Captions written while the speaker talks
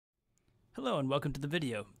Hello and welcome to the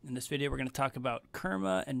video. In this video we're going to talk about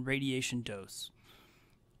KERMA and radiation dose.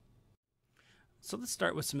 So let's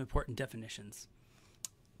start with some important definitions.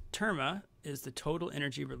 TERMA is the total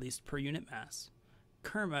energy released per unit mass.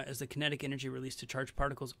 KERMA is the kinetic energy released to charged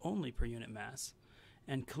particles only per unit mass.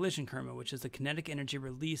 And collision KERMA, which is the kinetic energy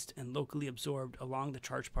released and locally absorbed along the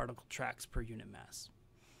charged particle tracks per unit mass.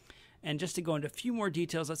 And just to go into a few more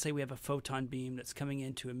details, let's say we have a photon beam that's coming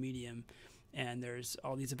into a medium, and there's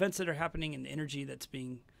all these events that are happening and the energy that's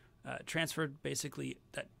being transferred. Basically,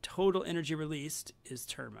 that total energy released is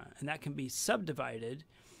TERMA, and that can be subdivided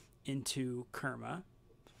into KERMA,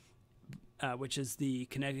 which is the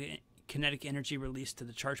kinetic energy released to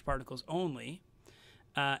the charged particles only,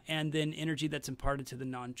 and then energy that's imparted to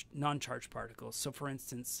the non-charged particles. So for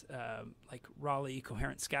instance, like Rayleigh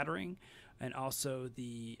coherent scattering, and also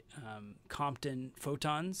the Compton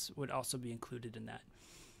photons would also be included in that.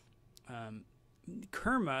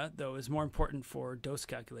 KERMA, though, is more important for dose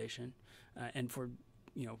calculation and for,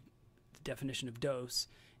 the definition of dose,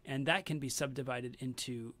 and that can be subdivided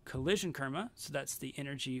into collision KERMA. So that's the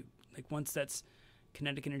energy, like once that's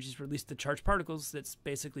kinetic energy is released to charged particles, that's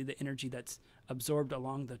basically the energy that's absorbed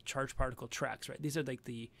along the charged particle tracks, right? These are like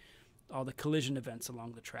all the collision events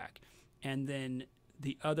along the track. And then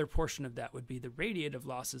the other portion of that would be the radiative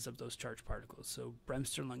losses of those charged particles, so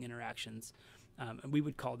Bremster-Lung interactions. And we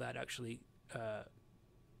would call that actually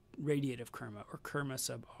radiative KERMA, or KERMA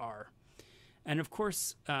sub R. And of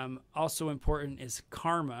course, also important is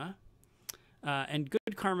karma. And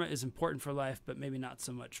good karma is important for life, but maybe not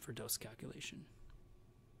so much for dose calculation.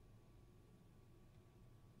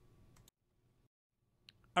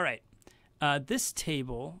 All right. This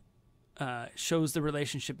table shows the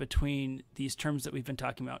relationship between these terms that we've been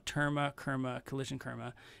talking about: TERMA, KERMA, collision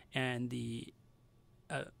KERMA, and the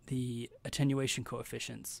attenuation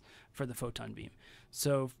coefficients for the photon beam.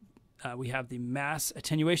 So we have the mass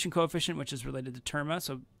attenuation coefficient, which is related to TERMA.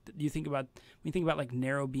 So when you think about like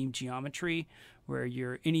narrow beam geometry,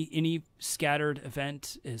 where any scattered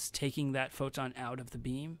event is taking that photon out of the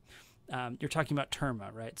beam, you're talking about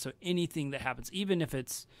TERMA, right? So anything that happens, even if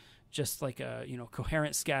it's just like a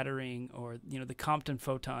coherent scattering or the Compton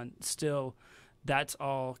photon, still that's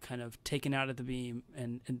all kind of taken out of the beam,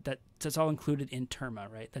 and that's all included in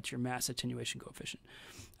TERMA, right? That's your mass attenuation coefficient.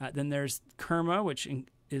 Then there's KERMA, which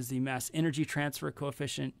is the mass energy transfer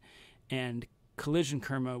coefficient, and collision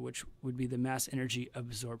KERMA, which would be the mass energy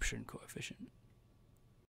absorption coefficient.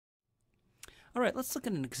 All right, let's look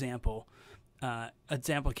at an example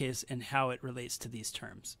case and how it relates to these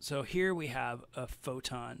terms. So here we have a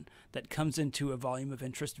photon that comes into a volume of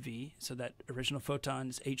interest V, so that original photon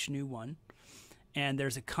is h nu 1. And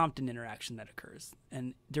there's a Compton interaction that occurs.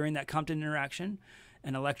 And during that Compton interaction,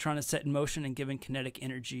 an electron is set in motion and given kinetic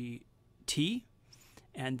energy T,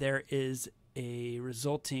 and there is a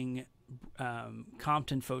resulting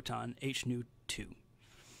Compton photon, h nu 2.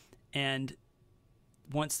 And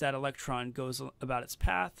once that electron goes about its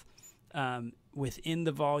path, within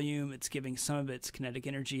the volume, it's giving some of its kinetic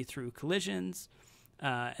energy through collisions,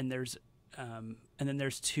 and then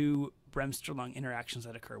there's two Bremster-Lung interactions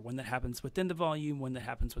that occur, one that happens within the volume, one that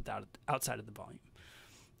happens outside of the volume.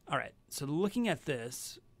 All right, so looking at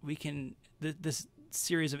this, we can, this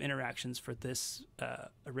series of interactions for this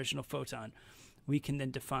original photon, we can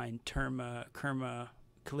then define TERMA, KERMA,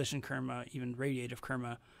 collision KERMA, even radiative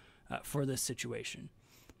KERMA for this situation.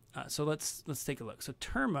 So let's take a look. So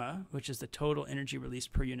TERMA, which is the total energy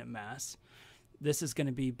released per unit mass, this is going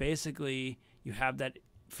to be basically, you have that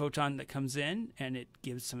photon that comes in and it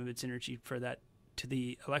gives some of its energy for that to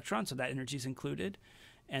the electron, so that energy is included,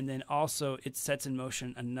 and then also it sets in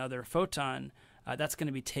motion another photon that's going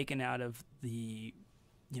to be taken out of the,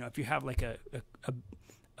 if you have like a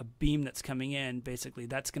beam that's coming in, basically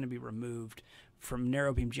that's going to be removed from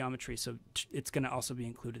narrow beam geometry, so it's going to also be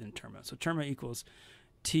included in TERMA. So TERMA equals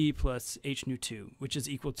T plus h nu 2, which is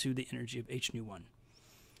equal to the energy of h nu 1.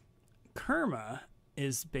 KERMA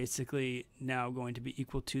is basically now going to be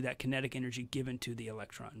equal to that kinetic energy given to the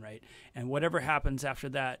electron, right? And whatever happens after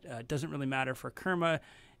that doesn't really matter for KERMA.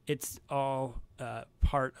 It's all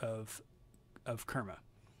part of KERMA.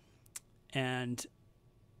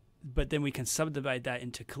 But then we can subdivide that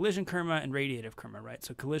into collision KERMA and radiative KERMA, right?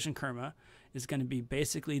 So collision KERMA is going to be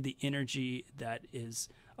basically the energy that is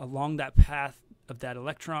along that path of that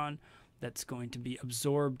electron that's going to be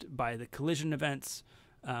absorbed by the collision events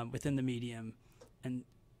within the medium,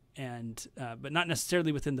 but not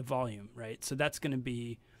necessarily within the volume, right? So that's going to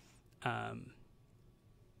be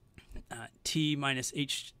T minus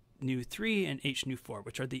h nu 3 and h nu 4,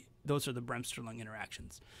 which are those are the Bremster-Lung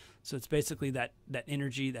interactions. So it's basically that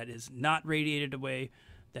energy that is not radiated away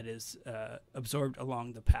that is absorbed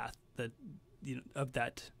along the path the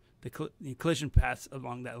collision paths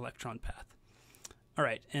along that electron path. All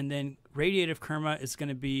right, and then radiative KERMA is going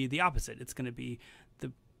to be the opposite. It's going to be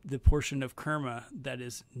the portion of KERMA that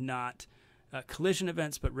is not collision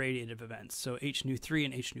events but radiative events, so H nu 3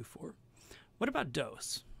 and H nu 4. What about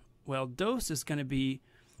dose? Well, dose is going to be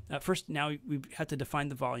first. Now we have to define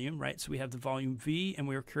the volume, right? So we have the volume V, and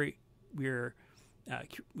we want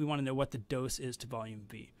to know what the dose is to volume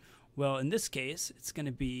V. Well, in this case, it's going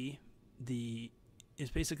to be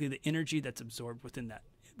basically the energy that's absorbed within that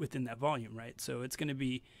volume, right? So it's going to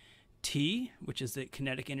be T, which is the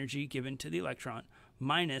kinetic energy given to the electron,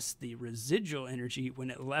 minus the residual energy when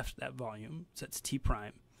it left that volume, so that's T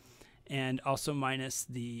prime, and also minus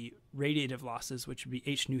the radiative losses, which would be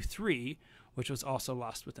H nu 3, which was also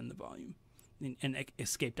lost within the volume and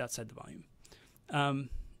escaped outside the volume.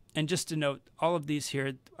 And just to note, all of these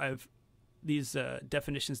here, I have these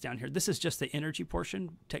definitions down here. This is just the energy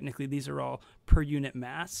portion. Technically, these are all per unit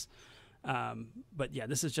mass. But yeah,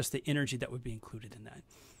 this is just the energy that would be included in that.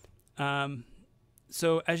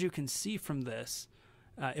 So as you can see from this,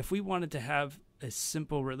 if we wanted to have a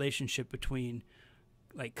simple relationship between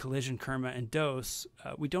like collision KERMA and dose,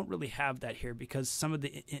 we don't really have that here because some of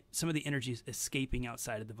the energy is escaping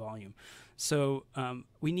outside of the volume. So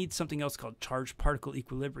we need something else called charge particle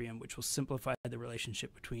equilibrium, which will simplify the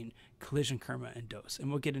relationship between collision KERMA and dose, and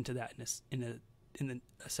we'll get into that in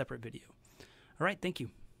a separate video. All right, thank you.